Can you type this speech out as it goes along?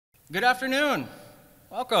Good afternoon.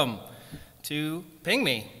 Welcome to Ping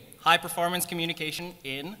Me, High Performance Communication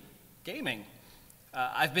in Gaming.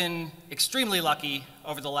 I've been extremely lucky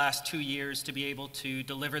over the last 2 years to be able to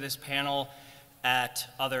deliver this panel at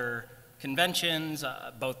other conventions,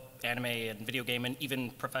 both anime and video game, and even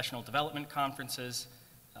professional development conferences.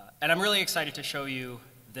 And I'm really excited to show you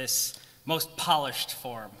this most polished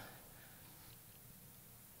form.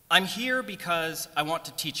 I'm here because I want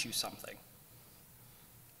to teach you something.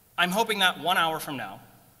 I'm hoping that 1 hour from now,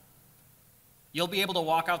 you'll be able to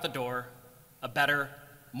walk out the door a better,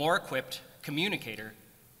 more equipped communicator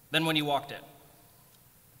than when you walked in.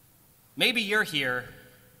 Maybe you're here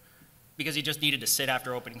because you just needed to sit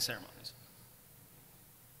after opening ceremonies.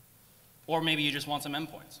 Or maybe you just want some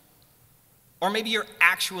endpoints. Or maybe you're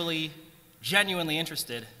actually genuinely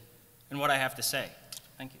interested in what I have to say.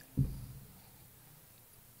 Thank you.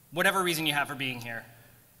 Whatever reason you have for being here,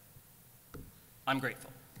 I'm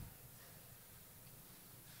grateful.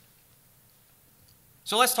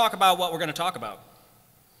 So let's talk about what we're going to talk about.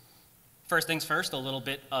 First things first, a little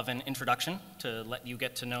bit of an introduction to let you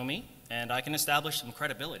get to know me, and I can establish some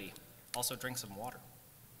credibility. Also drink some water.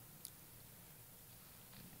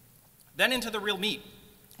 Then into the real meat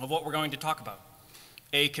of what we're going to talk about.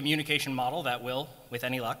 A communication model that will, with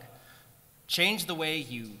any luck, change the way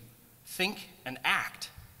you think and act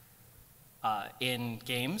in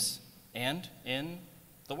games and in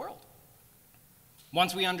the world.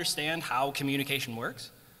 Once we understand how communication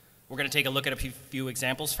works, we're going to take a look at a few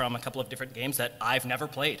examples from a couple of different games that I've never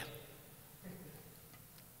played.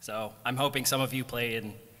 So I'm hoping some of you play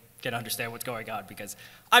and can understand what's going on, because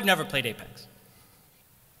I've never played Apex.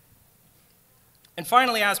 And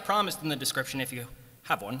finally, as promised in the description, if you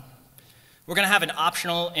have one, we're going to have an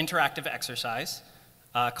optional interactive exercise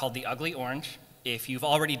called the Ugly Orange. If you've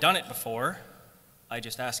already done it before, I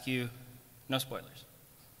just ask you, no spoilers.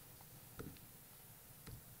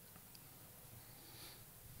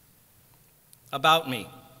 About me.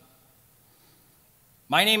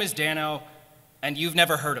 My name is Dano, and you've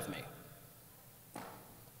never heard of me.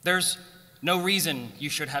 There's no reason you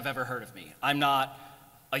should have ever heard of me. I'm not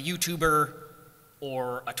a YouTuber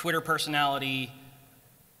or a Twitter personality.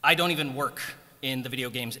 I don't even work in the video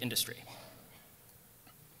games industry.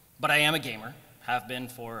 But I am a gamer, have been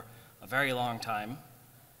for a very long time,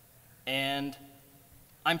 and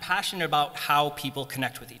I'm passionate about how people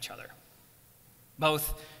connect with each other,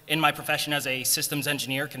 both in my profession as a systems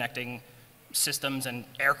engineer, connecting systems and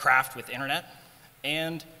aircraft with internet,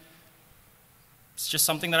 and it's just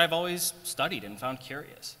something that I've always studied and found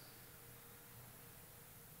curious.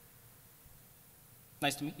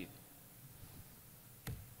 Nice to meet you.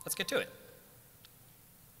 Let's get to it.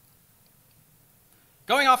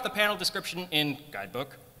 Going off the panel description in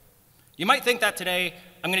Guidebook, you might think that today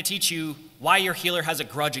I'm going to teach you why your healer has a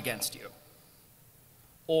grudge against you,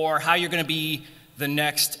 or how you're going to be the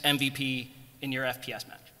next MVP in your FPS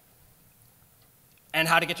match, and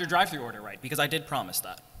how to get your drive-thru order right, because I did promise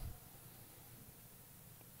that.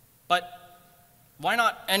 But why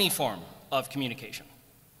not any form of communication?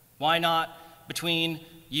 Why not between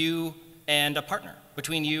you and a partner,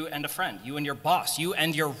 between you and a friend, you and your boss, you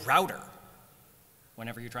and your router,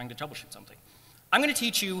 whenever you're trying to troubleshoot something? I'm going to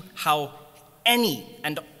teach you how any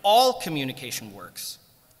and all communication works,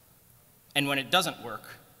 and when it doesn't work,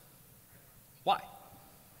 why?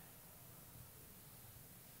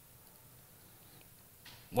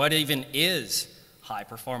 What even is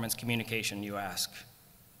high-performance communication, you ask?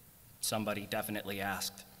 Somebody definitely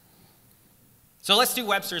asked. So let's do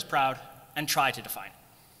Webster's proud and try to define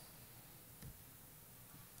it.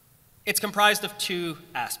 It's comprised of two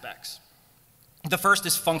aspects. The first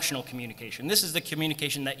is functional communication. This is the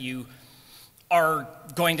communication that you are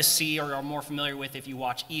going to see or are more familiar with if you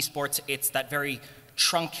watch esports. It's that very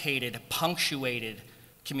truncated, punctuated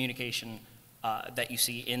communication that you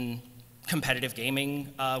see in competitive gaming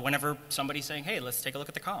whenever somebody's saying, hey, let's take a look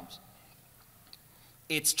at the comms.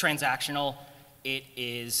 It's transactional. It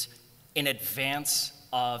is in advance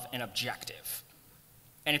of an objective.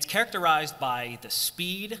 And it's characterized by the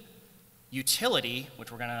speed, utility,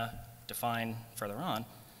 which we're going to define further on,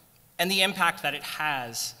 and the impact that it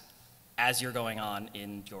has as you're going on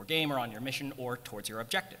in your game or on your mission or towards your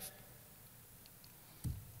objective.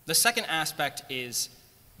 The second aspect is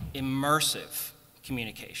immersive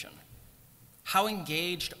communication. How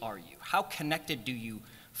engaged are you? How connected do you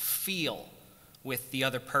feel with the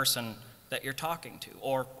other person that you're talking to,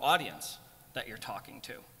 or audience that you're talking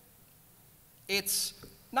to? It's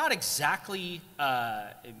not exactly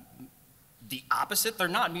the opposite. They're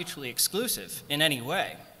not mutually exclusive in any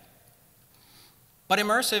way. But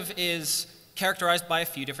immersive is characterized by a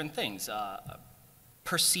few different things.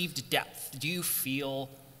 perceived depth? Do you feel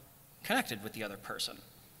connected with the other person?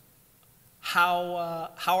 How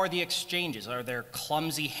are the exchanges? Are there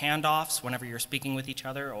clumsy handoffs whenever you're speaking with each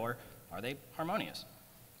other, or are they harmonious?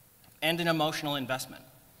 And an emotional investment.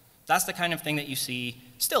 That's the kind of thing that you see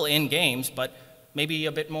still in games, but maybe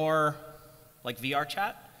a bit more like VR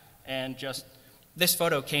chat. And just, this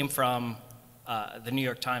photo came from the New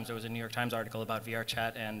York Times. There was a New York Times article about VR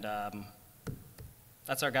chat, and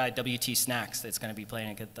that's our guy, WT Snacks, that's going to be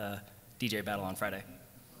playing at the DJ Battle on Friday.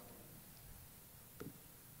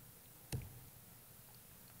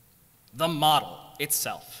 The model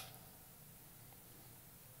itself.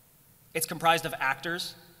 It's comprised of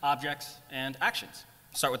actors, objects, and actions.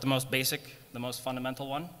 Start with the most basic, the most fundamental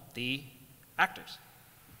one, the actors.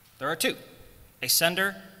 There are two, a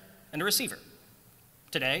sender and a receiver.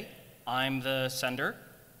 Today, I'm the sender,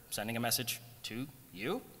 sending a message to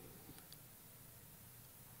you.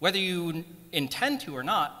 Whether you intend to or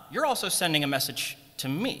not, you're also sending a message to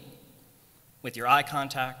me with your eye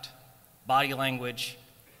contact, body language,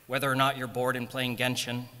 whether or not you're bored and playing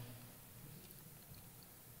Genshin.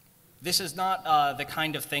 This is not the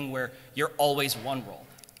kind of thing where you're always one role.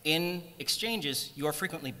 In exchanges, you are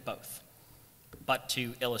frequently both. But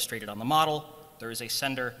to illustrate it on the model, there is a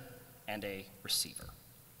sender and a receiver.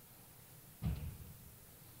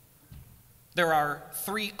 There are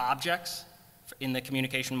three objects in the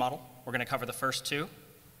communication model. We're going to cover the first two,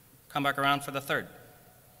 come back around for the third.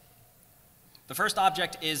 The first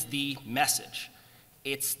object is the message.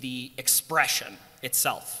 It's the expression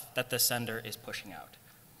itself that the sender is pushing out.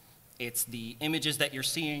 It's the images that you're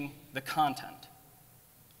seeing, the content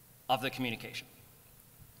of the communication.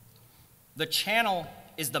 The channel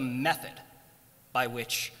is the method by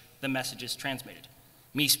which the message is transmitted.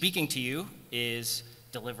 Me speaking to you is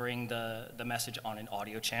delivering the message on an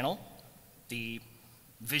audio channel. The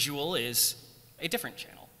visual is a different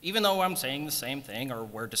channel, even though I'm saying the same thing or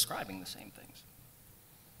we're describing the same things.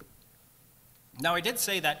 Now, I did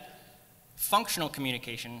say that functional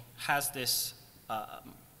communication has this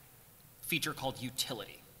feature called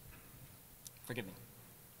utility. Forgive me.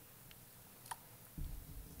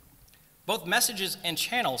 Both messages and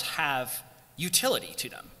channels have utility to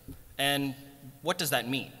them. And what does that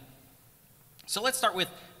mean? So let's start with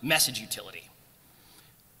message utility.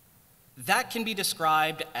 That can be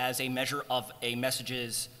described as a measure of a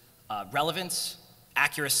message's relevance,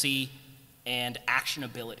 accuracy, and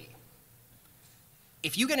actionability.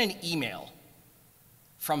 If you get an email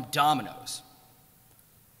from Domino's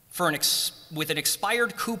with an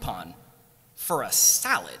expired coupon for a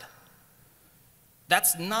salad,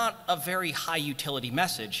 that's not a very high utility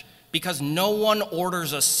message because no one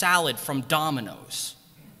orders a salad from Domino's.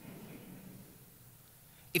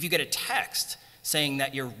 If you get a text saying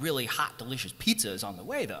that your really hot, delicious pizza is on the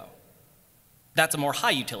way, though, that's a more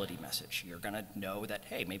high utility message. You're going to know that,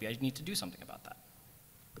 hey, maybe I need to do something about that.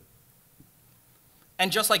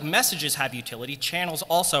 And just like messages have utility, channels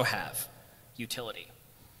also have utility.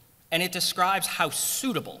 And it describes how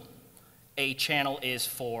suitable a channel is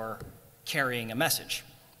for carrying a message.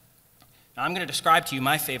 Now, I'm going to describe to you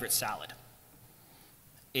my favorite salad.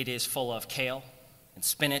 It is full of kale and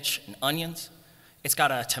spinach and onions. It's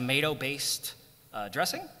got a tomato-based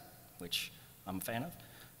dressing, which I'm a fan of.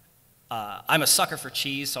 I'm a sucker for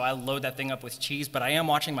cheese, so I load that thing up with cheese, but I am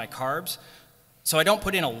watching my carbs. So I don't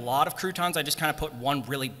put in a lot of croutons, I just kind of put one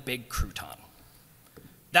really big crouton.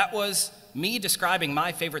 That was me describing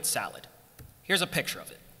my favorite salad. Here's a picture of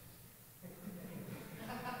it.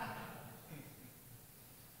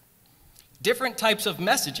 Different types of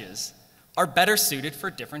messages are better suited for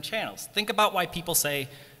different channels. Think about why people say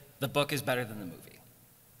the book is better than the movie.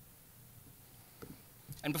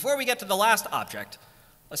 And before we get to the last object,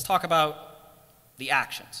 let's talk about the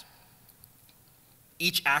actions.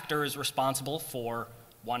 Each actor is responsible for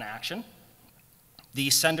one action. The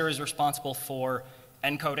sender is responsible for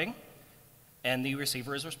encoding, and the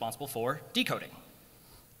receiver is responsible for decoding.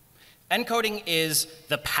 Encoding is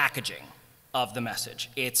the packaging of the message.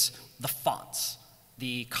 It's the fonts,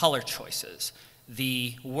 the color choices,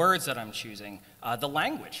 the words that I'm choosing, the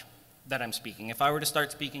language that I'm speaking. If I were to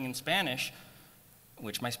start speaking in Spanish,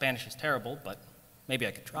 which my Spanish is terrible, but maybe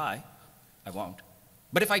I could try, I won't.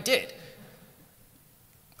 But if I did,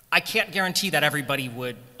 I can't guarantee that everybody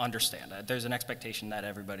would understand. There's an expectation that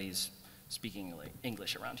everybody's speaking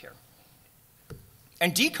English around here.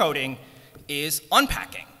 And decoding is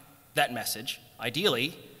unpacking that message,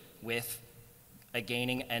 ideally with a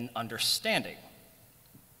gaining and understanding.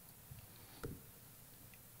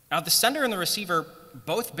 Now, the sender and the receiver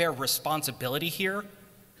both bear responsibility here,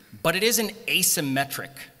 but it is an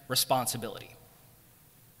asymmetric responsibility.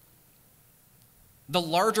 the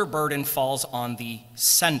larger burden falls on the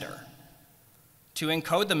sender to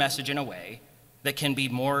encode the message in a way that can be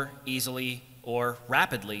more easily or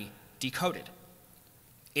rapidly decoded.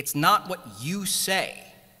 It's not what you say,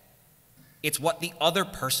 it's what the other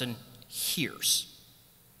person hears.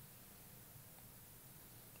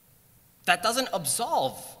 That doesn't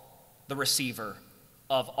absolve the receiver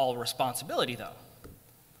of all responsibility, though.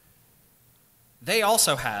 They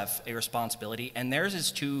also have a responsibility, and theirs is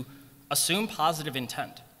to assume positive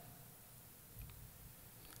intent.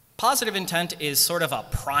 Positive intent is sort of a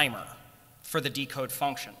primer for the decode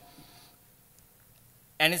function.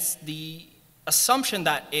 And it's the assumption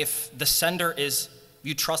that if the sender is,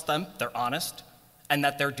 you trust them, they're honest, and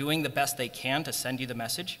that they're doing the best they can to send you the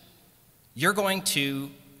message, you're going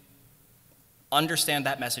to understand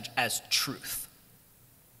that message as truth.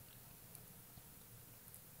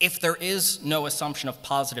 If there is no assumption of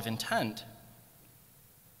positive intent,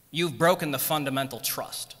 you've broken the fundamental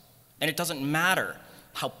trust. And it doesn't matter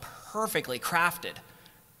how perfectly crafted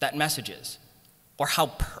that message is, or how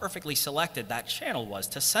perfectly selected that channel was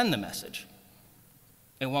to send the message.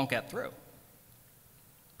 It won't get through.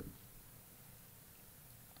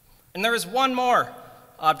 And there is one more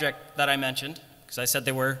object that I mentioned, because I said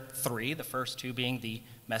there were three, the first two being the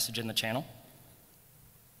message in the channel.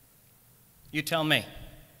 You tell me,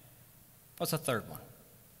 what's the third one?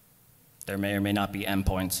 There may or may not be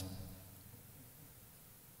endpoints.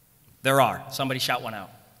 There are. Somebody shout one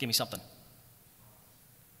out. Give me something.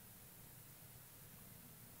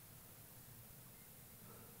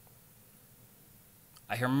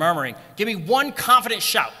 I hear murmuring. Give me one confident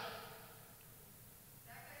shout.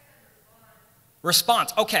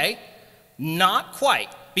 Response. Okay. Not quite,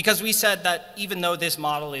 because we said that even though this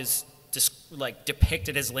model is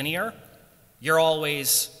depicted as linear, you're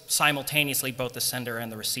always simultaneously both the sender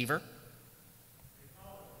and the receiver.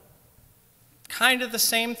 Kind of the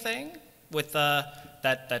same thing with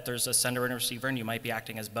that there's a sender and a receiver, and you might be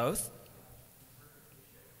acting as both.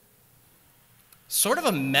 Sort of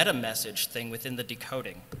a meta message thing within the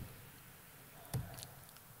decoding.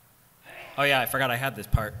 Oh yeah, I forgot I had this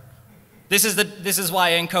part. This is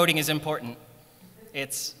why encoding is important.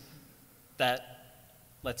 It's that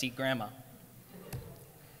let's eat grandma.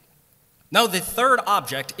 Now the third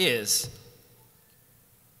object is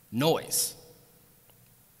noise.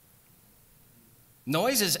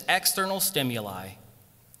 Noise is external stimuli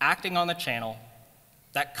acting on the channel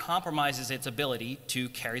that compromises its ability to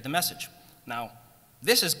carry the message. Now,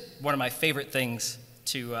 this is one of my favorite things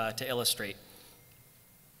to illustrate.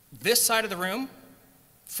 This side of the room,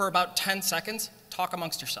 for about 10 seconds, talk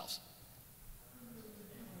amongst yourselves.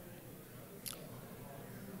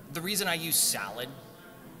 The reason I use salad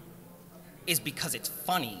is because it's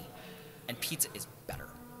funny and pizza is better,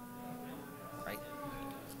 right?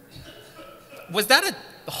 Was that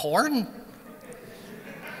a horn?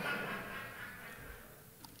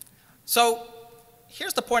 So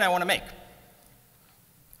here's the point I want to make.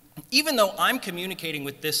 Even though I'm communicating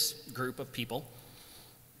with this group of people,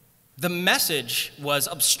 the message was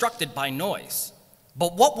obstructed by noise.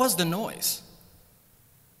 But what was the noise?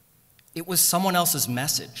 It was someone else's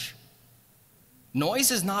message.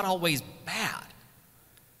 Noise is not always bad,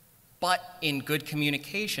 but in good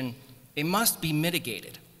communication, it must be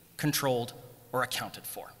mitigated, controlled, or accounted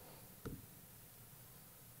for.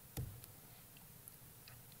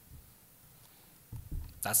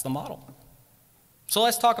 That's the model. So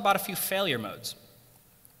let's talk about a few failure modes.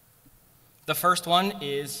 The first one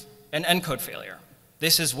is an encode failure.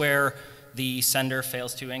 This is where the sender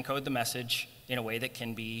fails to encode the message in a way that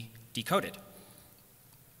can be decoded.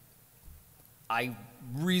 I'm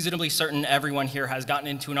reasonably certain everyone here has gotten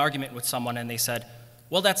into an argument with someone and they said,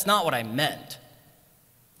 well, that's not what I meant.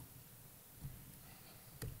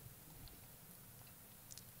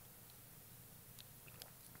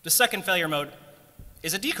 The second failure mode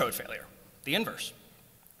is a decode failure, the inverse.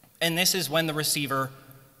 And this is when the receiver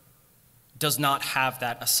does not have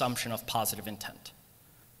that assumption of positive intent.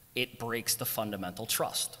 It breaks the fundamental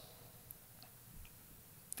trust.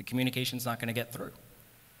 The communication's not going to get through.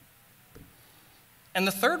 And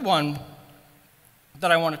the third one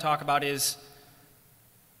that I want to talk about is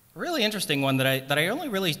a really interesting one that I only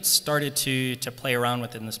really started to play around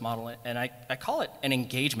with in this model, and I call it an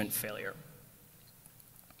engagement failure.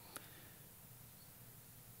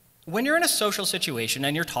 When you're in a social situation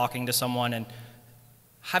and you're talking to someone, and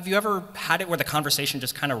have you ever had it where the conversation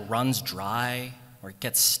just kind of runs dry, or it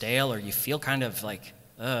gets stale, or you feel kind of like,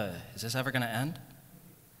 is this ever going to end?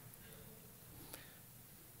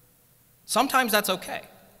 Sometimes that's okay,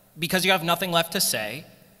 because you have nothing left to say,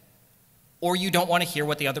 or you don't want to hear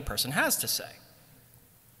what the other person has to say.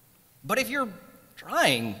 But if you're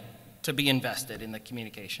trying to be invested in the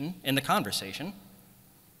communication, in the conversation.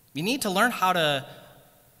 You need to learn how to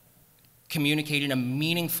communicate in a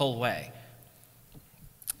meaningful way.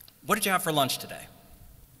 What did you have for lunch today?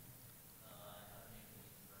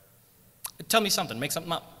 Tell me something, make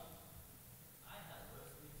something up.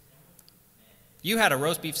 You had a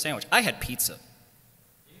roast beef sandwich. I had pizza.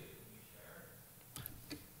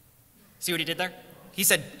 See what he did there? He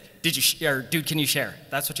said, "Did you share? Dude, can you share?"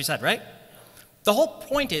 That's what you said, right? The whole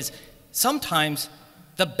point is, sometimes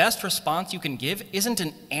the best response you can give isn't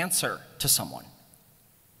an answer to someone.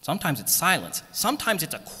 Sometimes it's silence. Sometimes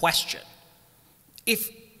it's a question. If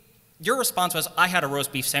your response was, "I had a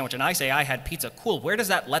roast beef sandwich," and I say, "I had pizza," cool, where does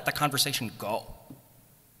that let the conversation go?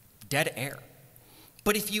 Dead air.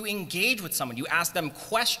 But if you engage with someone, you ask them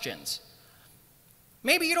questions,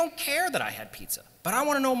 maybe you don't care that I had pizza, but I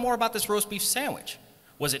want to know more about this roast beef sandwich.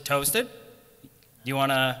 Was it toasted? You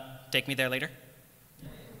want to take me there later?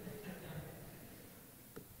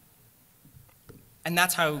 And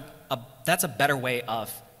that's a better way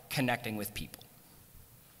of connecting with people.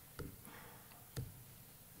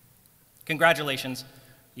 Congratulations,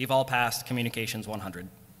 you've all passed Communications 100.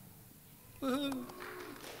 Woohoo!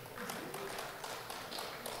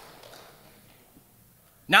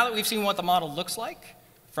 Now that we've seen what the model looks like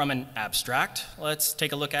from an abstract, let's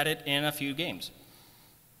take a look at it in a few games.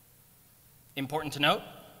 Important to note,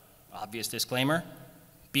 obvious disclaimer,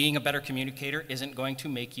 being a better communicator isn't going to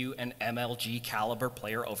make you an MLG caliber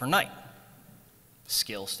player overnight.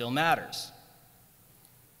 Skill still matters.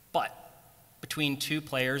 But between two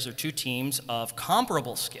players or two teams of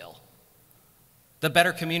comparable skill, the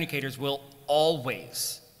better communicators will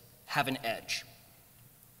always have an edge.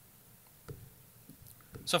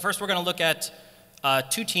 So first we're going to look at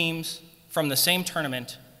two teams from the same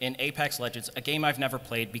tournament in Apex Legends, a game I've never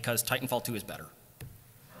played because Titanfall 2 is better.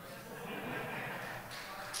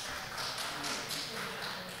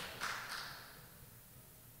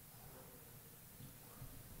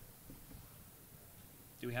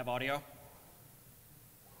 Do we have audio?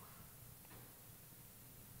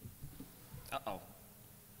 Uh-oh.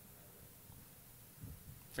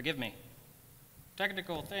 Forgive me.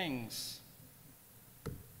 Technical things.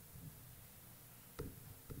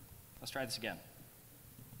 Let's try this again.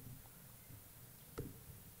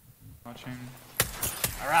 Watching.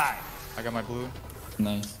 All right. I got my blue.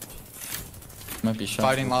 Nice. Might be shot.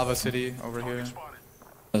 Fighting Lava City over here.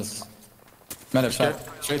 Yes. Might have shot.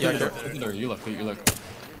 Straight Yeah, through the door. You look, you look.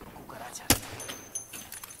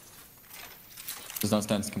 Just don't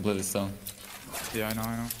stand completely still. Yeah, I know,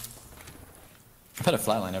 I know. I've had a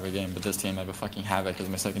flatline every game, but this team I have a fucking Havoc as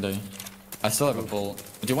my secondary. I still have a Bolt.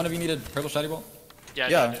 Do one of you need a purple shiny bolt?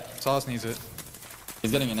 Yeah, Sauce needs it.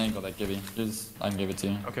 He's getting an angle, that Gibby. I can give it to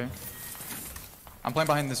you. Okay. I'm playing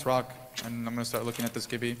behind this rock, and I'm gonna start looking at this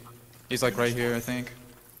Gibby. He's like right here, I think.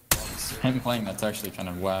 Him playing that's actually kind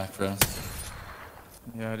of whack for us.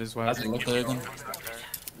 Yeah, it is whack. Has it looked there again?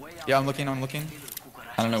 Yeah, I'm looking.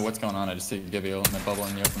 I don't know what's going on, I just see Gibby in the bubble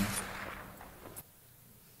in the open.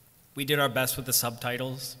 We did our best with the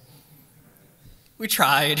subtitles. We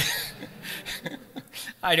tried.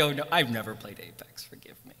 I don't know. I've never played Apex,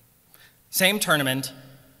 forgive me. Same tournament,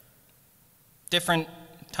 different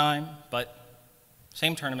time, but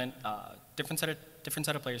same tournament, different set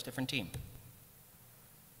of players, different team.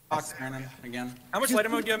 Fox Cannon again. How much light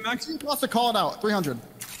ammo do you have, Max? Costa call it out, 300.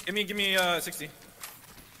 Give me 60.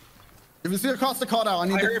 If you see a Costa call it out, I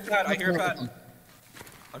need I to... hear Pat, I hear Pat.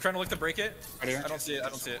 I'm trying to look to break it. Right here. I don't see it,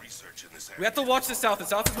 We have to watch the south. The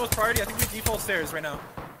south is most priority. I think we default stairs right now.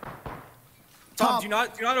 Tom, do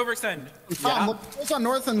not overextend. Tom, focus on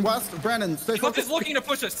north and west. Brandon, stay South focused. is looking to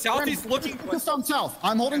push us. South is looking. Focus on south.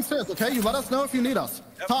 I'm holding stairs, okay? You let us know if you need us.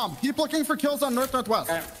 Yep. Tom, keep looking for kills on north, northwest.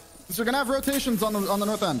 Okay. Because you're gonna have rotations on the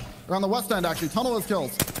north end. Or on the west end, actually. Tunnel is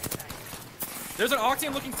kills. There's an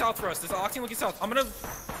Octane looking south for us. There's an Octane looking south. I'm gonna...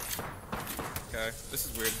 Okay, this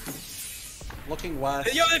is weird. Looking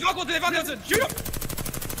west. Yo, they found us. Shoot him!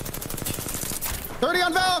 30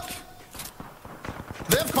 on Valk!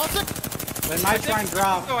 They have Caustic? They might try and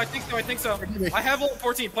drop. I think so. I have ult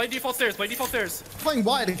 14. Play default stairs. Playing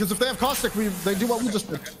wide, because if they have Caustic, they do what we just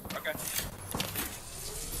did. Okay.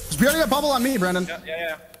 Just be ready to bubble on me, Brandon.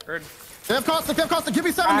 Yeah. Heard. They have Caustic. Give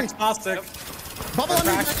me 70. Cracked Caustic. Bubble on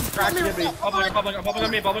me. Crack Gibby.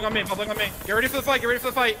 Bubbling on me. Get ready for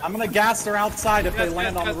the fight. I'm gonna gas their outside if they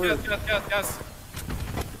land on the roof. Yes.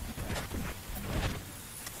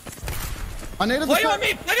 I needed Play on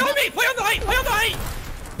me! Play on the height!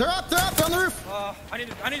 They're up, they're on the roof. I need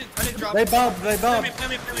to drop. They bub. Play me.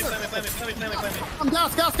 I'm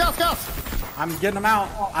gas. I'm getting them out.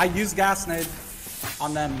 I use gas nade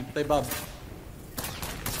on them. They bub.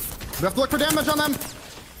 We have to look for damage on them.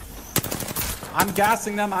 I'm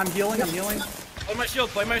gassing them. I'm healing. Play my shield,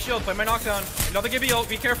 play my knockdown. Another Gibby ult,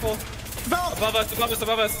 be careful. Belt. Above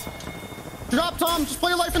us. Drop, Tom. Just play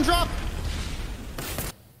your life and drop.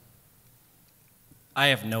 I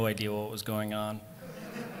have no idea what was going on.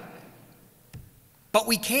 But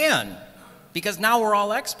we can, because now we're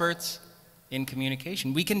all experts in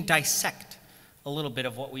communication. We can dissect a little bit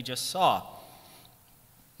of what we just saw.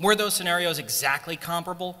 Were those scenarios exactly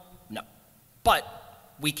comparable? No.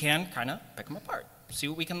 But we can kind of pick them apart, see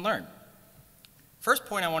what we can learn. First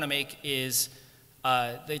point I want to make is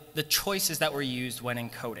the choices that were used when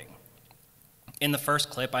encoding. In the first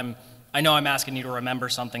clip, I know I'm asking you to remember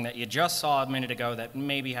something that you just saw a minute ago that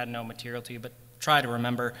maybe had no material to you, but try to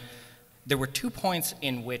remember. There were 2 points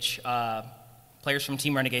in which players from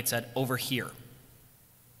Team Renegade said, over here.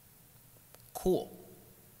 Cool.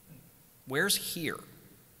 Where's here?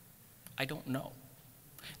 I don't know.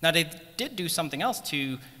 Now, they did do something else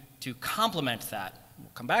to complement that.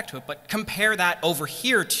 We'll come back to it, but compare that over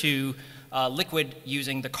here to Liquid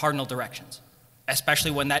using the cardinal directions,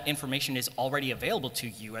 especially when that information is already available to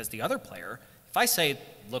you as the other player. If I say,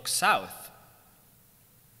 look south,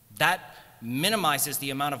 that minimizes the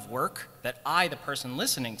amount of work that I, the person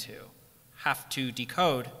listening to, have to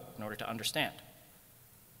decode in order to understand.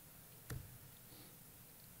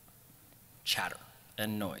 Chatter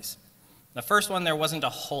and noise. The first one, there wasn't a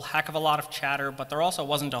whole heck of a lot of chatter, but there also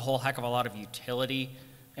wasn't a whole heck of a lot of utility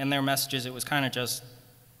in their messages. It was kind of just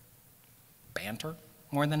banter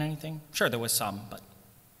more than anything. Sure, there was some, but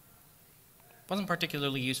it wasn't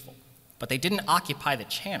particularly useful. But they didn't occupy the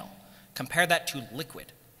channel. Compare that to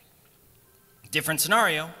Liquid. Different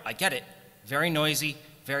scenario, I get it. Very noisy,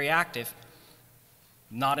 very active.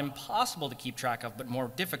 Not impossible to keep track of, but more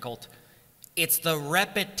difficult. It's the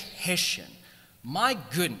repetition. My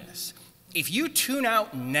goodness. If you tune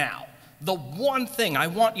out now, the one thing I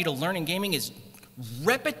want you to learn in gaming is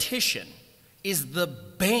repetition is the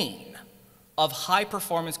bane of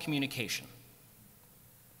high-performance communication.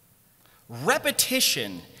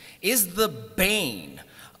 Repetition is the bane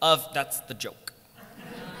of, that's the joke.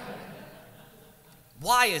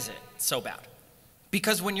 Why is it so bad?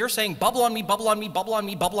 Because when you're saying bubble on me, bubble on me, bubble on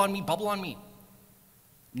me, bubble on me, bubble on me,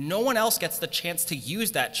 no one else gets the chance to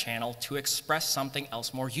use that channel to express something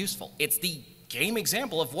else more useful. It's the game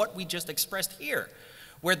example of what we just expressed here,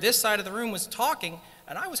 where this side of the room was talking,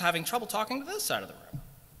 and I was having trouble talking to this side of the room.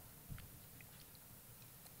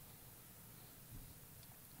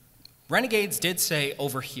 Renegades did say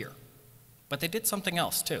over here, but they did something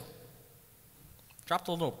else too. Dropped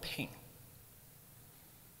a little ping.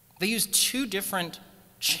 They used 2 different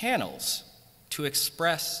channels to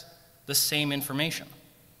express the same information.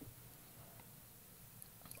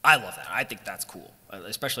 I love that. I think that's cool,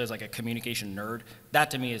 especially as like a communication nerd. That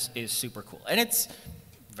to me is super cool. And it's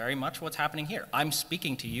very much what's happening here. I'm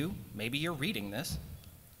speaking to you. Maybe you're reading this.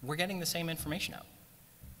 We're getting the same information out.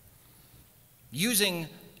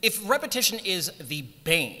 If repetition is the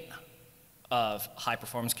bane of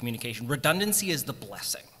high-performance communication, redundancy is the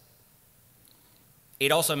blessing.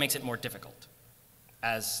 It also makes it more difficult.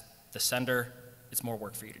 As the sender, it's more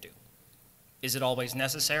work for you to do. Is it always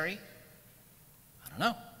necessary? I don't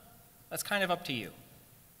know. That's kind of up to you.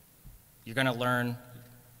 You're going to learn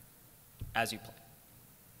as you play.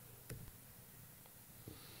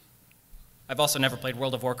 I've also never played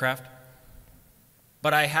World of Warcraft,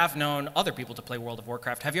 but I have known other people to play World of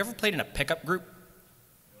Warcraft. Have you ever played in a pickup group?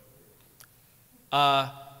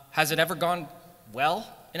 Has it ever gone well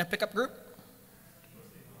in a pickup group?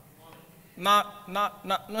 Meh.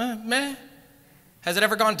 Has it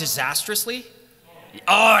ever gone disastrously?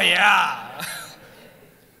 Oh, yeah.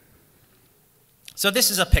 So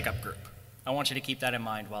this is a pickup group. I want you to keep that in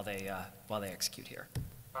mind while they execute here.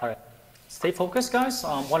 All right. Stay focused, guys.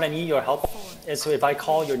 What I need your help is if I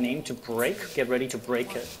call your name to break, get ready to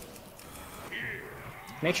break it.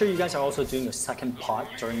 Make sure you guys are also doing a second pot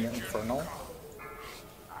during the Infernal.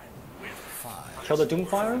 Kill the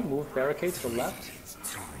Doomfire, move barricade to the left.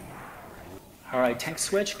 Alright, tank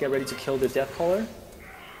switch, get ready to kill the Deathcaller.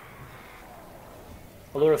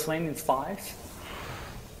 Allure of Flame in 5.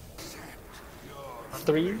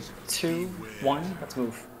 3, 2, 1, let's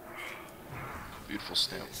move. Beautiful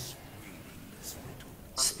stamp.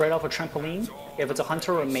 Spread off a trampoline. If it's a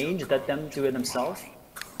hunter or a mage, let them do it themselves.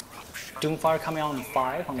 Doomfire coming out in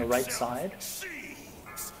 5 on the right side.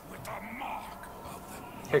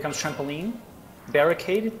 Here comes trampoline.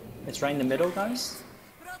 Barricade, it's right in the middle, guys.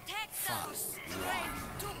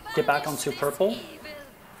 Get back onto purple.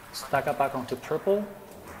 Stack up back onto purple.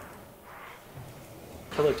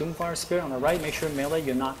 Kill the Doomfire Spirit on the right. Make sure melee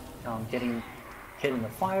you're not getting hit in the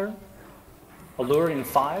fire. Allure in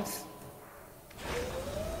 5.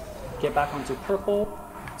 Get back onto purple.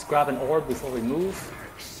 Let's grab an orb before we move.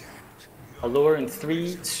 Allure in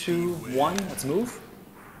 3, 2, 1. Let's move.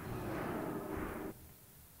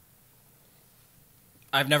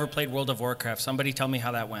 I've never played World of Warcraft. Somebody tell me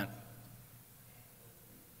how that went.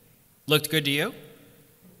 Looked good to you?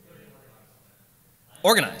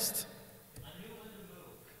 Organized.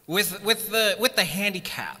 With the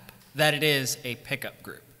handicap that it is a pickup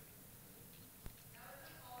group.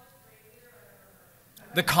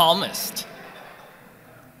 The calmest.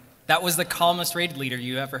 That was the calmest raid leader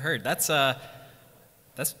you ever heard. That's not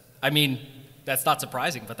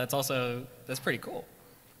surprising, but that's pretty cool.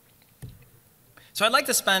 So I'd like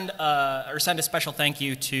to send a special thank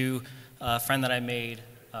you to a friend that I made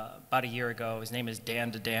about a year ago. His name is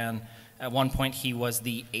Dan to Dan. At one point, he was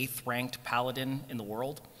the 8th ranked paladin in the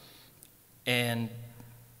world. And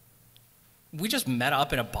we just met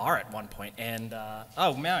up in a bar at one point, and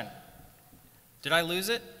oh man, did I lose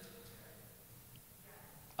it?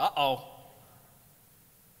 Uh-oh.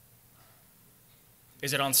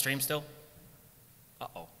 Is it on stream still?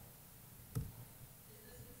 Uh-oh.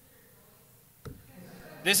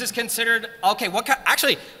 This is considered, okay,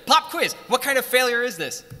 actually, pop quiz, what kind of failure is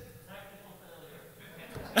this? Technical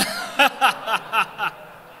failure.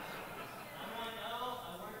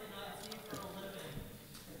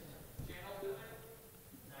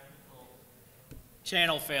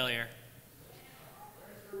 Channel failure.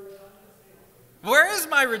 Where is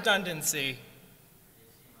my redundancy?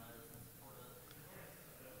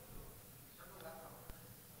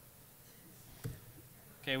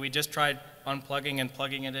 Okay, we just tried unplugging and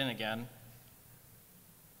plugging it in again.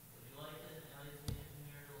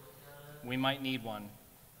 We might need one.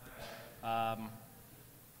 Uh-oh.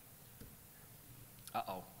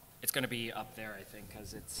 It's going to be up there, I think,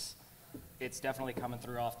 because it's definitely coming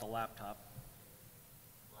through off the laptop.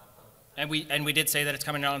 And we did say that it's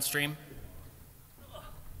coming out on stream.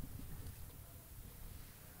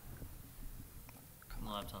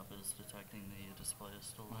 The laptop is detecting the display is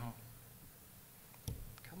still there.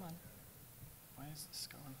 Come on. Why is this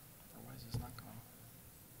going? Or why is this not going?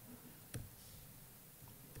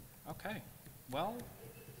 Okay. Well.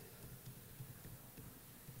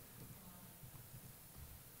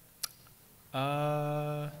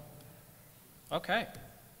 Okay.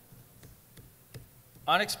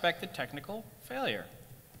 Unexpected technical failure.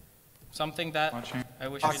 Something that I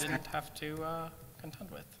wish we didn't have to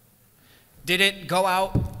contend with. Did it go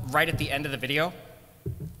out right at the end of the video?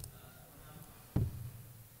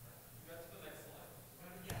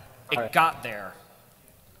 It got there,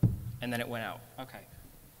 and then it went out. Okay.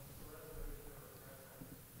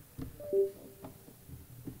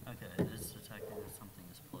 Okay, it is detecting that something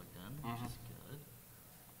is plugged in, which is good.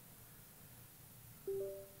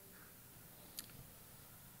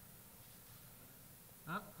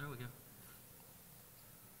 Oh, there we go.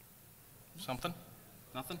 Something?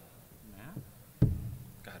 Nothing? Yeah.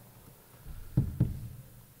 Go ahead.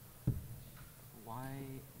 Why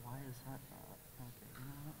is that okay, you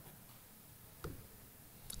know what?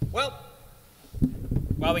 Well,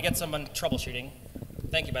 while we get someone troubleshooting,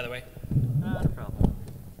 thank you, by the way. Not a problem.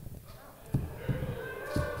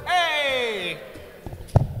 Hey!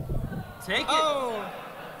 Take it! Oh!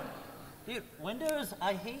 Dude, Windows,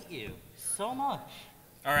 I hate you so much.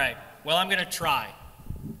 All right. Well, I'm going to try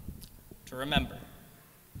to remember.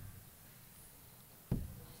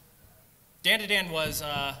 Dan to Dan was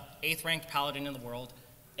 8th ranked paladin in the world,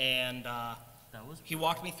 and he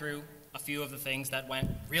walked me through a few of the things that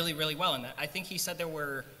went really, really well in that. I think he said there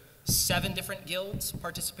were 7 different guilds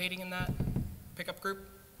participating in that pickup group.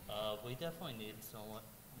 We definitely need someone.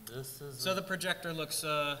 This is. So the projector looks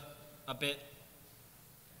a bit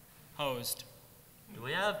hosed. Do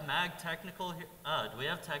we have Mag Technical here? Do we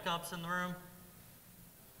have Tech Ops in the room?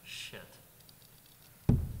 Shit.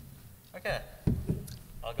 Okay.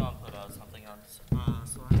 I'll go and put something on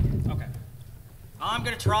Slack. Okay. I'm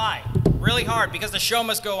going to try really hard because the show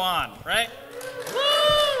must go on, right?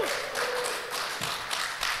 Woo!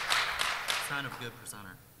 Sign of good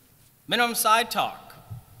presenter. Minimum side talk.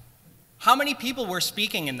 How many people were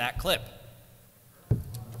speaking in that clip?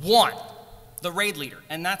 1, the raid leader,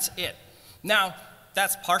 and that's it. Now,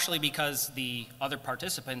 that's partially because the other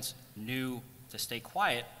participants knew to stay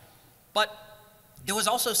quiet, but there was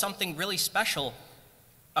also something really special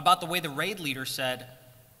about the way the raid leader said,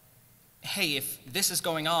 hey, if this is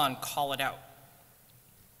going on, call it out.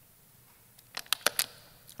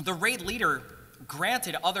 The raid leader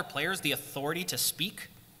granted other players the authority to speak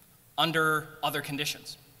under other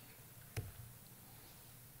conditions.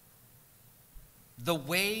 The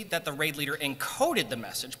way that the raid leader encoded the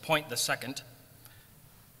message, point the second,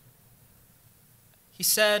 He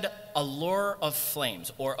said allure of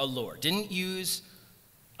flames, or allure. Didn't use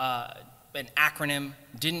an acronym,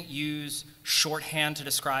 didn't use shorthand to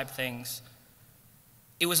describe things.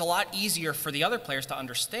 It was a lot easier for the other players to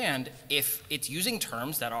understand if it's using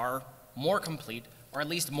terms that are more complete, or at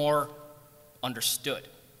least more understood.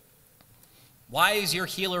 Why is your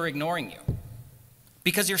healer ignoring you?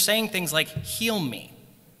 Because you're saying things like, heal me.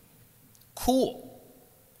 Cool.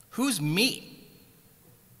 Who's me?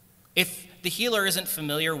 If the healer isn't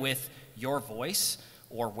familiar with your voice,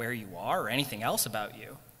 or where you are, or anything else about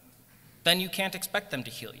you, then you can't expect them to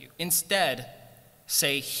heal you. Instead,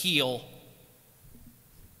 say heal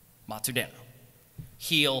Matsudano.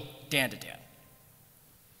 Heal Dandadan.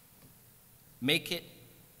 Make it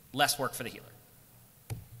less work for the healer.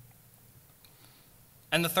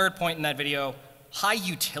 And the third point in that video, high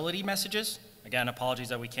utility messages. Again, apologies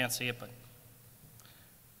that we can't see it, but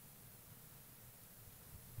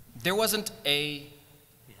there wasn't any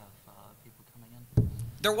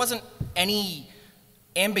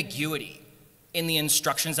ambiguity in the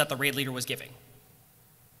instructions that the raid leader was giving.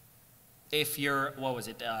 If you're,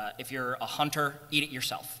 if you're a hunter, eat it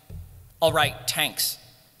yourself. All right, tanks,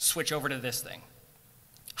 switch over to this thing.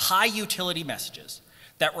 High utility messages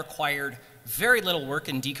that required very little work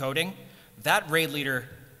in decoding, that raid leader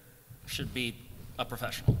should be a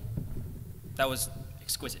professional. That was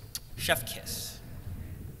exquisite. Chef kiss.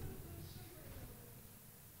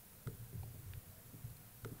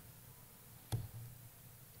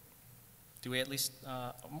 Do we at least,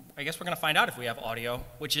 I guess we're going to find out if we have audio,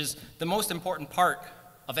 which is the most important part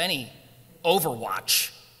of any Overwatch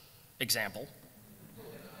example.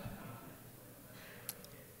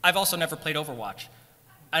 I've also never played Overwatch,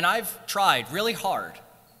 and I've tried really hard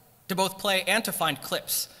to both play and to find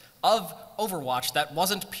clips of Overwatch that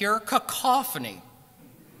wasn't pure cacophony.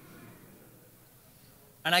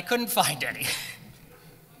 And I couldn't find any.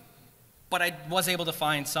 But I was able to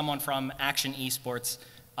find someone from Action Esports.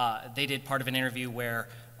 They did part of an interview where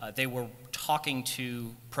they were talking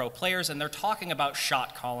to pro players, and they're talking about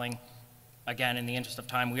shot calling. Again, in the interest of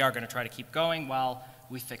time, we are going to try to keep going while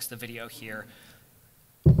we fix the video here.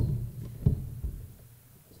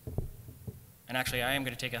 And actually, I am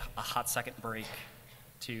going to take a hot second break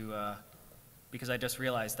to, because I just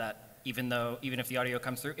realized that even if the audio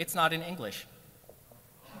comes through, it's not in English.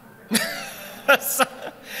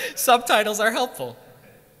 Subtitles are helpful.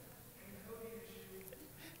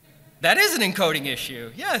 That is an encoding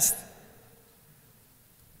issue, yes.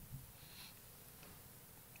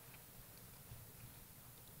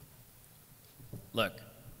 Look,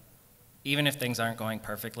 even if things aren't going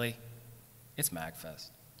perfectly, it's MAGFest.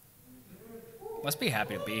 Let's be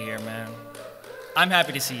happy to be here, man. I'm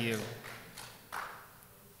happy to see you.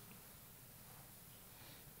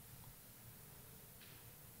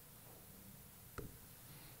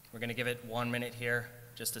 We're gonna give it 1 minute here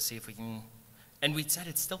just to see if we can. And we said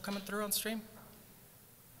it's still coming through on stream?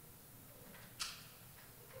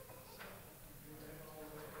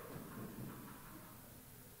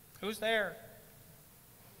 Who's there?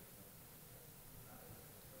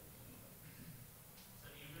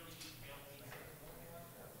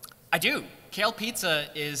 I do. Kale pizza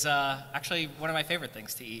is actually one of my favorite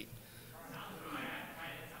things to eat.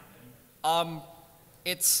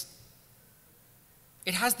 It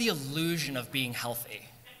has the illusion of being healthy,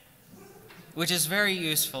 which is very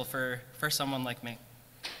useful for someone like me.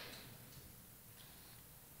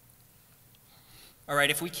 All right,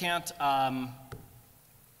 if we can't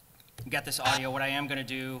get this audio, what I am going to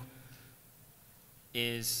do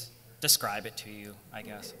is describe it to you, I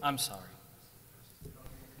guess. I'm sorry.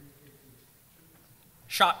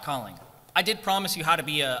 Shot calling. I did promise you how to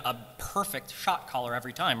be a perfect shot caller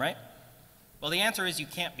every time, right? Well, the answer is you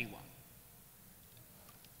can't be one.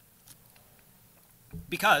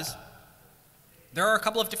 Because there are a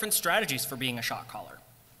couple of different strategies for being a shot caller,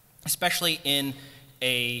 especially in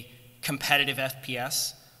a competitive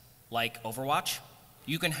FPS like Overwatch.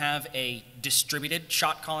 You can have a distributed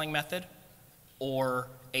shot calling method or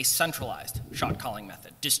a centralized shot calling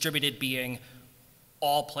method. Distributed being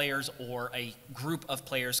all players or a group of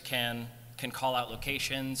players can call out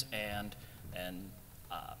locations and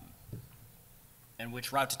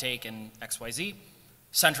which route to take and XYZ.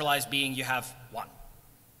 Centralized being you have one.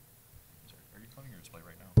 Sorry, are you cloning your display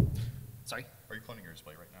right now? Sorry? Are you cloning your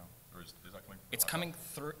display right now? Or is that coming? It's coming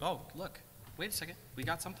through. Oh, look. Wait a second. We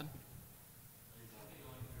got something.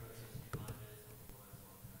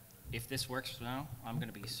 If this works now, I'm going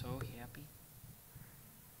to be so happy.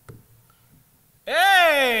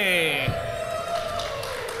 Hey!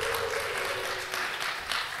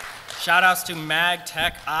 Shout outs to Mag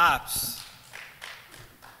Tech Ops.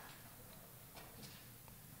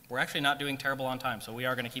 we're actually not doing terrible on time, so we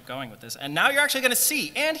are going to keep going with this. And now you're actually going to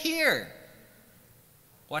see and hear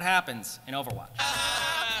what happens in Overwatch.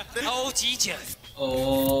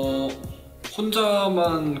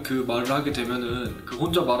 혼자만 그 말을 하게 되면은 그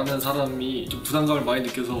혼자 말하는 사람이 좀 부담감을 많이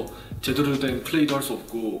느껴서 제대로 된 플레이도 할 수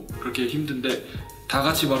없고 그렇게 힘든데 다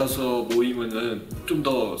같이 말아서 모이면은 좀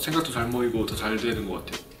더 생각도 잘 모이고 더 잘 되는 것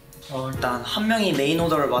같아요. 일단 한 명이 메인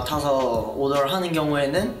오더를 맡아서 오더를 하는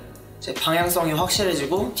경우에는 이제 방향성이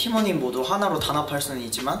확실해지고 팀원이 모두 하나로 단합할 수는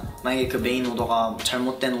있지만 만약에 그 메인 오더가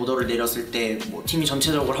잘못된 오더를 내렸을 때 뭐 팀이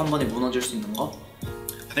전체적으로 한 번에 무너질 수 있는 거?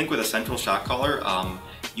 I think with a central shot caller,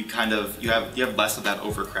 you have less of that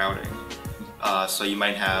overcrowding. So you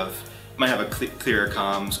might have a clearer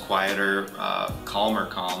comms, quieter, calmer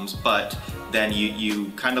comms, but then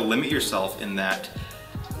you kind of limit yourself in that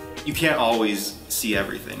you can't always see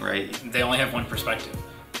everything, right? They only have one perspective.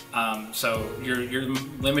 So you're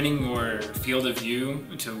limiting your field of view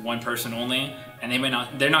to one person only, and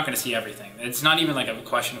they're not going to see everything. It's not even like a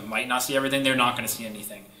question of might not see everything, they're not going to see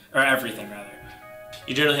anything, or everything rather.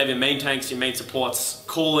 You generally have your main tanks, your main supports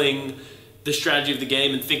calling the strategy of the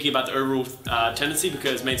game and thinking about the overall tendency,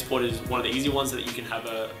 because main support is one of the easy ones that you can have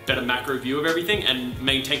a better macro view of everything, and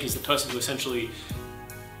main tank is the person who essentially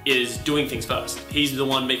is doing things first. He's the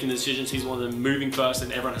one making the decisions, he's the one moving first,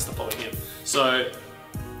 and everyone has to follow him. So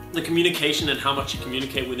the communication and how much you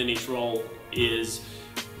communicate within each role is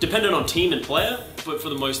dependent on team and player, but for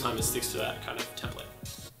the most time it sticks to that kind of template.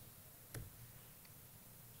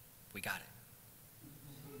 We got it.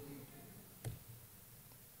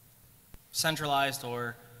 Centralized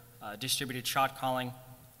or distributed shot calling,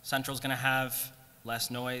 Central's going to have less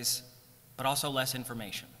noise, but also less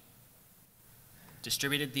information.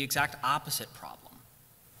 Distributed, the exact opposite problem.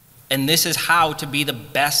 And this is how to be the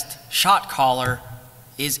best shot caller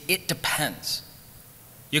is it depends.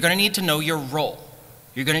 You're going to need to know your role.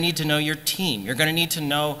 You're going to need to know your team. You're going to need to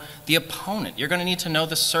know the opponent. You're going to need to know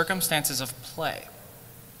the circumstances of play.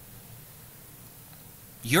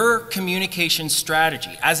 Your communication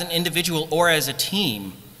strategy as an individual or as a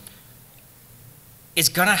team is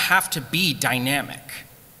going to have to be dynamic.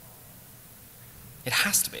 It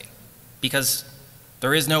has to be, because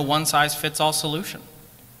there is no one-size-fits-all solution.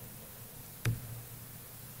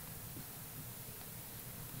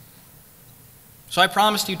 So I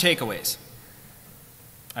promised you takeaways.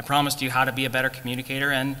 I promised you how to be a better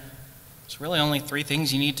communicator, and there's really only 3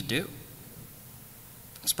 things you need to do.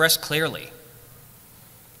 Express clearly.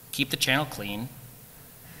 Keep the channel clean.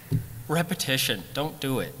 Repetition. Don't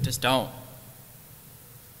do it. Just don't.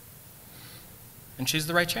 And choose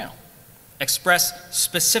the right channel. Express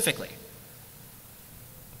specifically.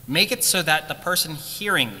 Make it so that the person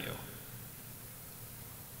hearing you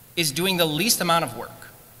is doing the least amount of work.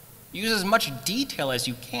 Use as much detail as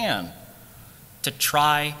you can to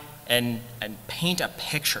try and paint a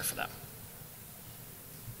picture for them.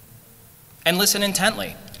 And listen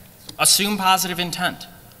intently. Assume positive intent.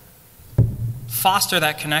 Foster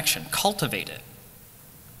that connection. Cultivate it.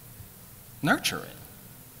 Nurture it.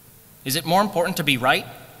 Is it more important to be right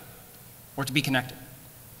or to be connected?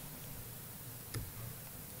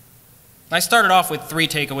 I started off with 3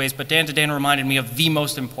 takeaways, but Dan reminded me of the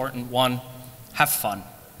most important one. Have fun.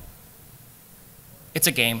 It's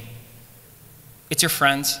a game. It's your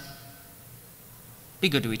friends. Be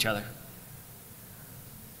good to each other.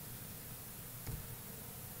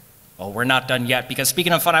 Well, we're not done yet, because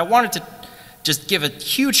speaking of fun, I wanted to just give a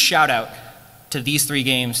huge shout out to these 3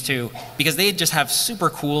 games too, because they just have super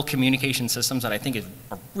cool communication systems that I think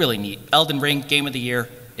are really neat. Elden Ring, Game of the Year,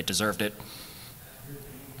 it deserved it.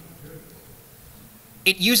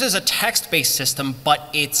 It uses a text-based system, but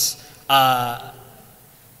it's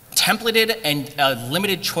templated and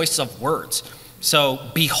limited choice of words. So,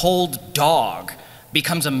 behold dog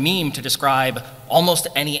becomes a meme to describe almost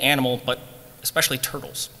any animal, but especially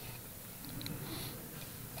turtles.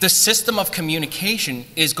 The system of communication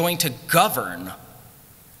is going to govern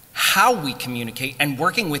how we communicate, and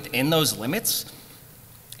working within those limits,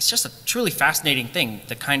 it's just a truly fascinating thing,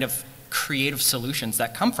 the kind of creative solutions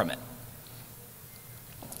that come from it.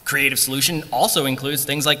 Creative solution also includes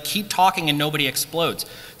things like keep talking and nobody explodes.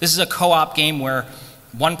 This is a co-op game where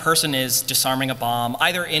one person is disarming a bomb,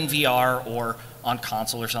 either in VR or on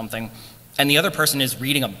console or something, and the other person is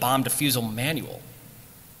reading a bomb defusal manual.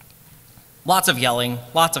 Lots of yelling,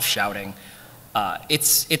 lots of shouting.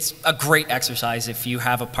 It's a great exercise. If you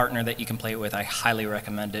have a partner that you can play it with, I highly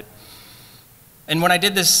recommend it. And when I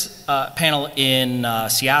did this panel in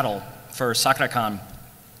Seattle for SakuraCon,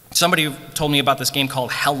 somebody told me about this game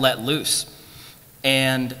called Hell Let Loose.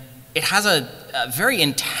 And it has a very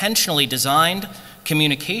intentionally designed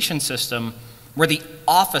communication system where the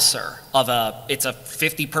officer of it's a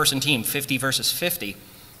 50-person team, 50 versus 50,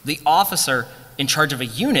 the officer in charge of a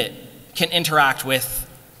unit can interact with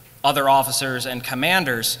other officers and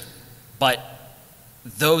commanders, but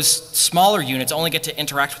those smaller units only get to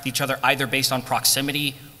interact with each other either based on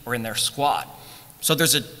proximity or in their squad. So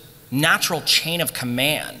there's a natural chain of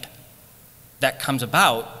command that comes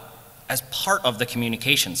about as part of the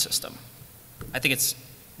communication system. I think it's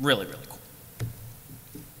really, really cool.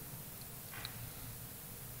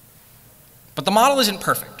 But the model isn't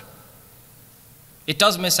perfect. It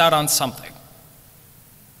does miss out on something.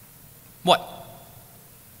 What?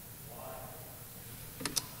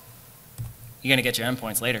 You're gonna get your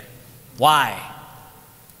endpoints later. Why?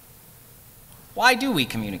 Why do we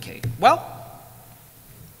communicate? Well,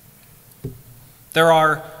 there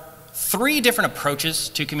are 3 different approaches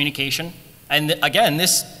to communication. And again,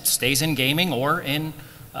 this stays in gaming or in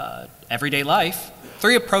everyday life.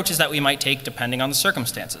 3 approaches that we might take depending on the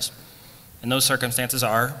circumstances. And those circumstances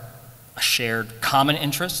are a shared common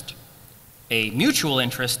interest, a mutual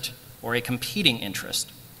interest, or a competing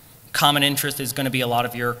interest. Common interest is going to be a lot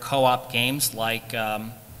of your co-op games like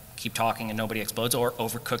Keep Talking and Nobody Explodes or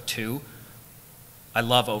Overcooked 2. I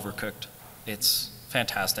love Overcooked. It's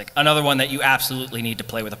fantastic. Another one that you absolutely need to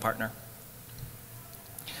play with a partner.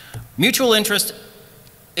 Mutual interest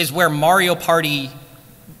is where Mario Party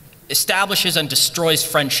establishes and destroys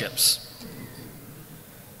friendships.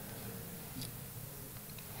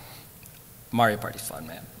 Mario Party's fun,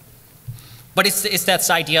 man. But it's that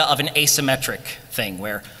idea of an asymmetric thing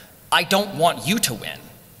where I don't want you to win,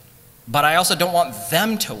 but I also don't want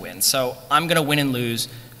them to win. So I'm going to win and lose,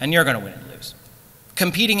 and you're going to win and lose.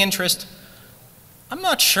 Competing interest, I'm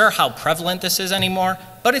not sure how prevalent this is anymore,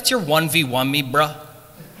 but it's your 1v1 me, bruh.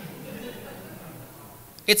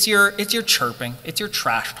 It's your chirping, it's your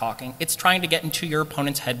trash talking, it's trying to get into your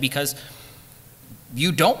opponent's head because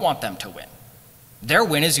you don't want them to win. Their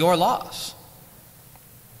win is your loss.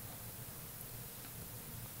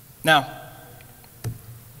 Now,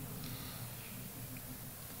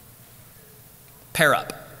 pair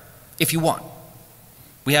up if you want.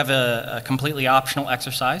 We have a completely optional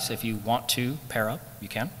exercise. If you want to pair up, you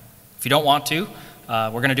can. If you don't want to,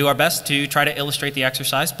 we're going to do our best to try to illustrate the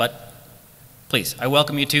exercise, but please, I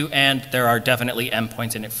welcome you to, and there are definitely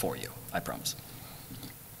endpoints in it for you, I promise.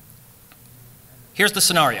 Here's the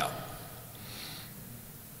scenario.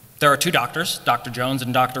 There are 2 doctors, Dr. Jones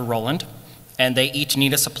and Dr. Roland, and they each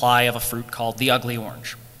need a supply of a fruit called the ugly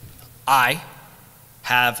orange. I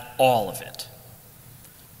have all of it.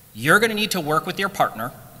 You're going to need to work with your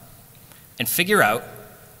partner and figure out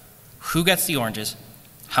who gets the oranges,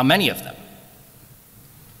 how many of them.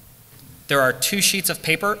 There are 2 sheets of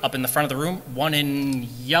paper up in the front of the room, one in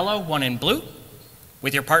yellow, one in blue.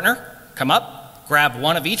 With your partner, come up, grab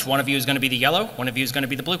one of each. One of you is going to be the yellow, one of you is going to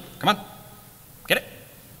be the blue. Come on, get it.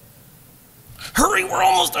 Hurry, we're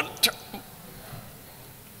almost done.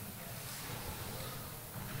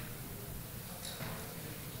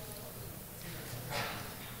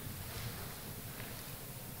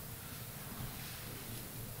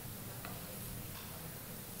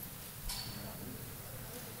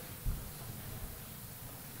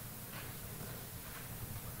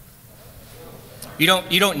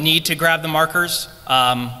 You don't need to grab the markers.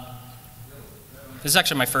 This is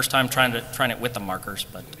actually my first time trying it with the markers,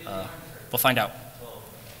 but we'll find out.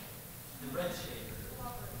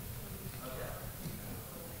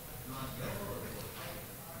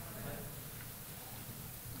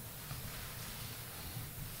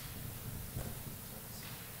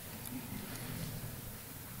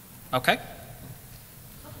 Okay.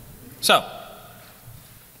 So,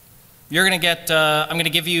 you're going to get, I'm going to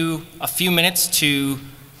give you a few minutes to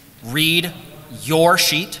read your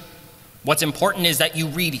sheet. What's important is that you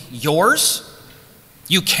read yours.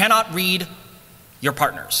 You cannot read your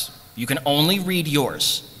partner's. You can only read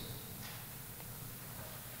yours,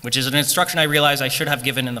 which is an instruction I realize I should have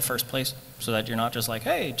given in the first place so that you're not just like,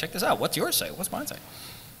 hey, check this out. What's yours say? What's mine say?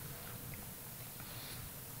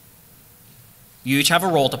 You each have a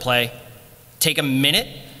role to play. Take a minute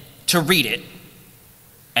to read it.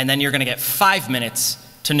 And then you're going to get 5 minutes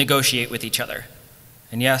to negotiate with each other.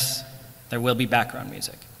 And yes, there will be background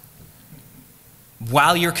music.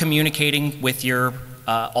 While you're communicating with your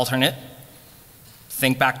alternate,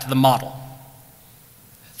 think back to the model.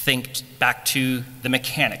 Think back to the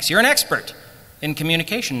mechanics. You're an expert in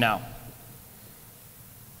communication now.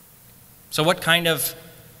 So what kind of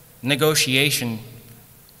negotiation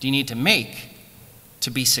do you need to make to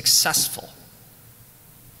be successful?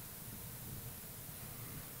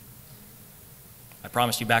 I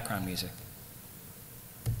promised you background music.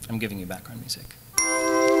 I'm giving you background music.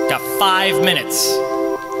 Got 5 minutes.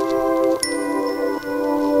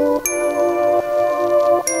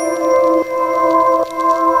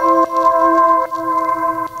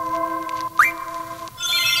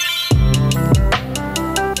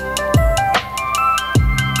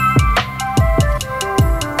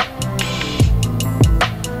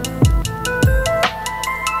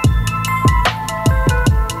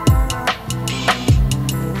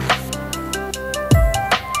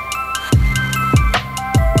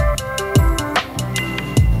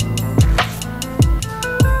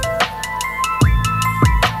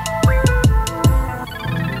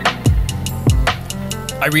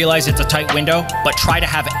 I realize it's a tight window, but try to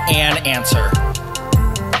have an answer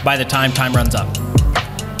by the time runs up.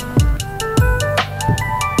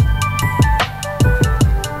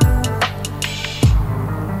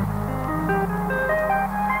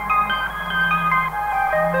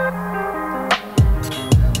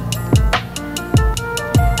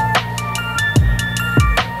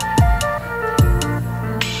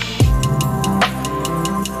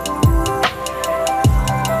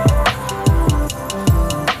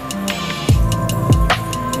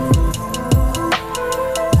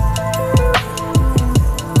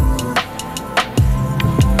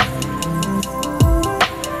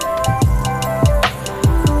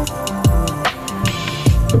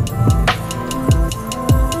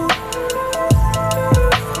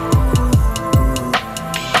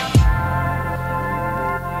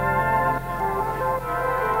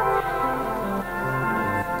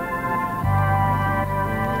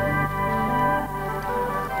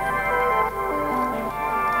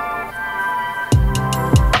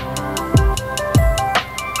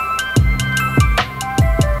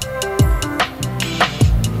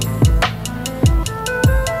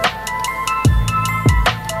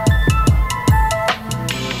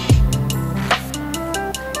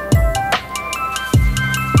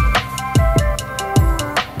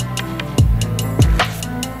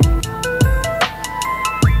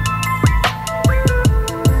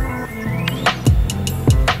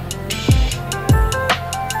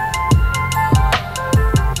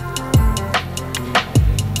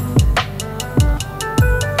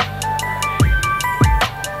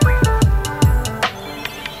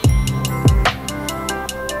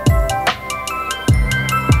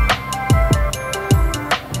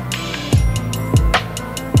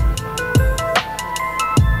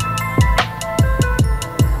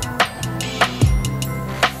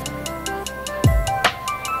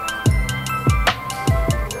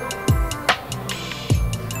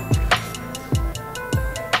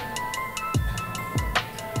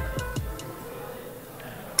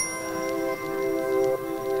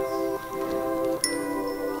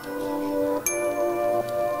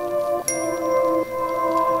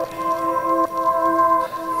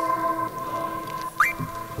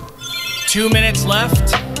 Two minutes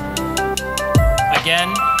left.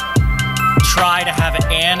 Again, try to have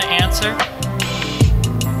an answer.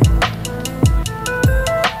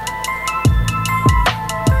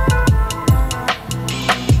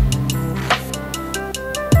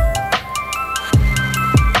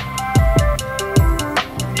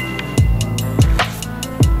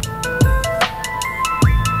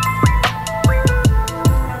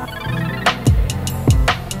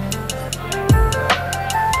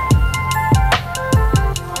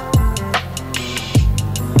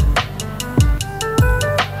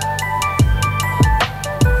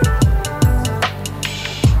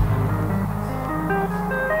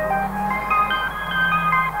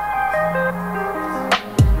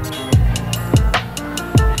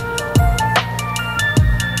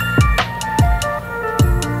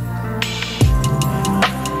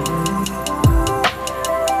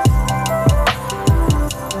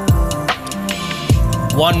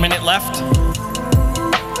 One minute left.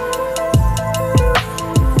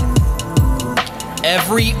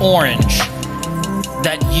 Every orange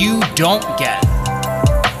that you don't get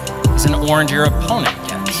is an orange your opponent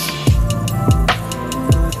gets.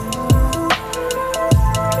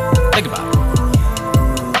 Think about it.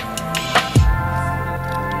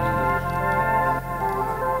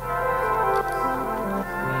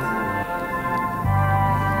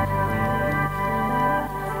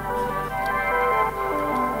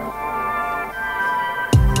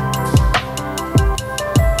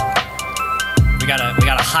 We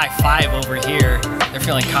got a high five over here. They're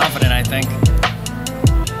feeling confident, I think.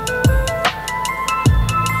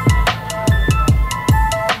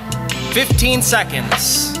 "15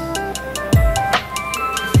 seconds.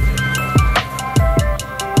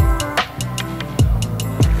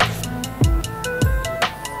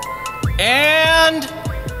 And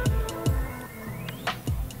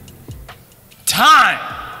time.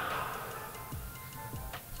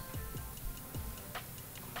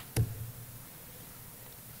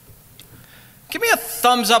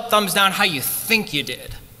 thumbs up, thumbs down, how you think you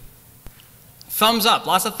did. Thumbs up,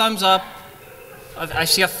 lots of thumbs up. I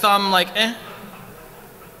see a thumb like, eh.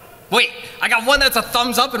 Wait, I got one that's a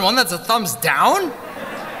thumbs up and one that's a thumbs down?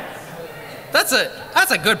 That's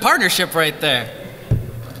a good partnership right there.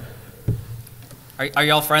 Are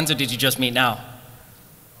y'all friends or did you just meet now?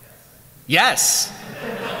 Yes.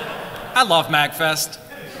 I love MAGFest.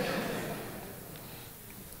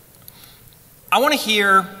 I want to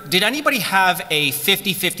hear, did anybody have a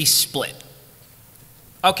 50-50 split?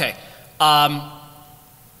 Okay.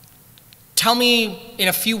 Tell me in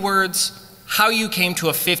a few words how you came to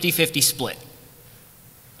a 50-50 split.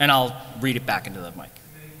 And I'll read it back into the mic.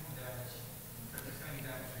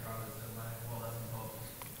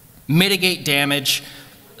 Mitigate damage,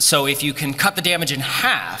 so if you can cut the damage in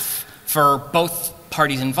half for both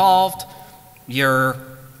parties involved, you're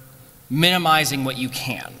minimizing what you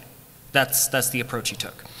can. That's the approach you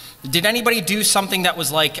took. Did anybody do something that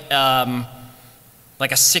was like a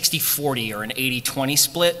 60-40 or an 80-20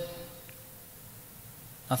 split?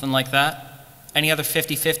 Nothing like that? Any other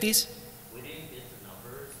 50-50s? We didn't get to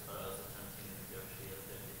numbers, but I was attempting to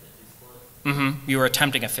negotiate a 50-50 split. Mm-hmm. You were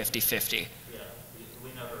attempting a 50-50. We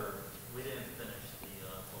didn't finish the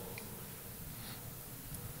total solution.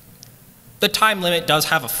 The time limit does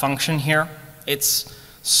have a function here. It's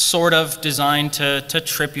sort of designed to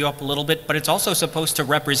trip you up a little bit, but it's also supposed to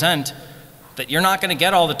represent that you're not going to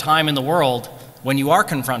get all the time in the world when you are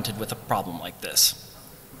confronted with a problem like this.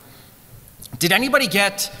 Did anybody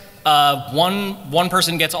get, one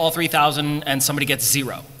person gets all 3,000 and somebody gets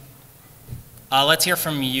 0? Let's hear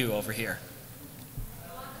from you over here.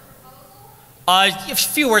 A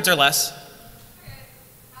few words or less.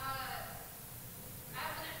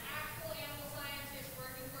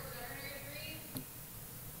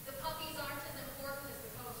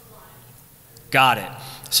 Got it.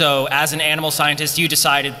 So as an animal scientist, you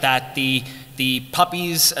decided that the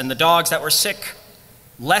puppies and the dogs that were sick,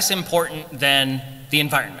 less important than the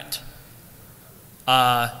environment.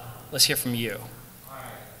 Let's hear from you. All right,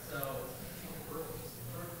 so we're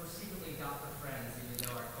secretly Dr. Friends, even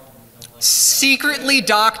though our companies don't like Secretly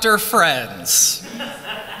Dr. Friends. He's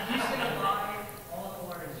gonna buy all the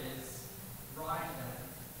oranges, grind them,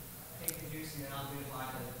 take the juice, and then I'll do it by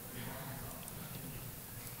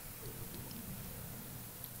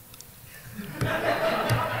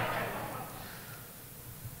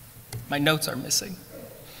My notes are missing.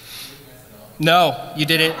 No, you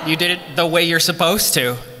did it the way you're supposed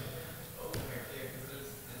to.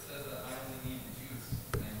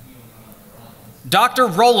 Dr.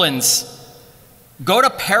 Rollins, go to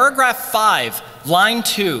paragraph 5, line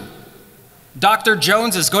 2. Dr.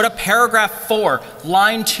 Jones's, go to paragraph 4,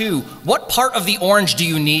 line 2. What part of the orange do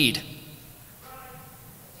you need?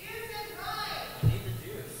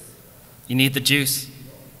 You need the juice.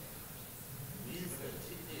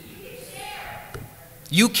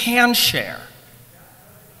 You can share.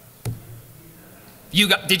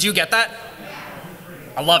 Did you get that?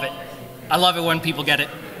 I love it. I love it when people get it.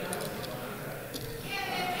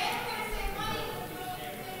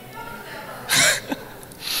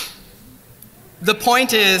 The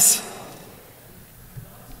point is,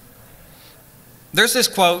 there's this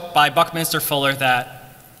quote by Buckminster Fuller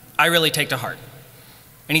that I really take to heart.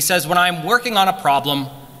 And he says, when I'm working on a problem,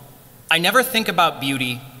 I never think about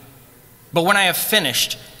beauty, but when I have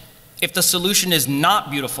finished, if the solution is not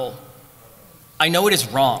beautiful, I know it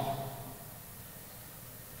is wrong.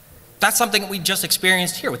 That's something we just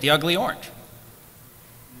experienced here with the ugly orange.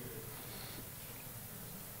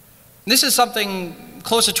 This is something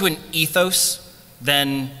closer to an ethos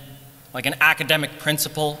than like an academic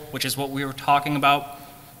principle, which is what we were talking about.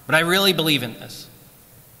 But I really believe in this.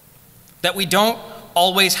 That we don't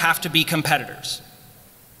always have to be competitors.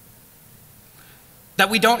 That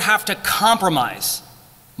we don't have to compromise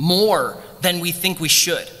more than we think we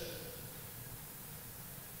should.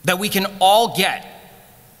 That we can all get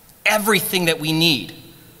everything that we need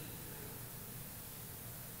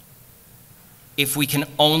if we can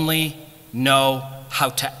only know how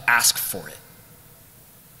to ask for it.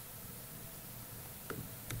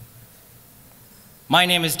 My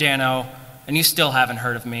name is Dano, and you still haven't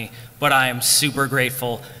heard of me, but I am super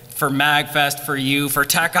grateful for MAGFest, for you, for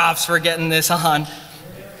TechOps for getting this on.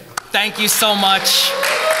 Thank you so much.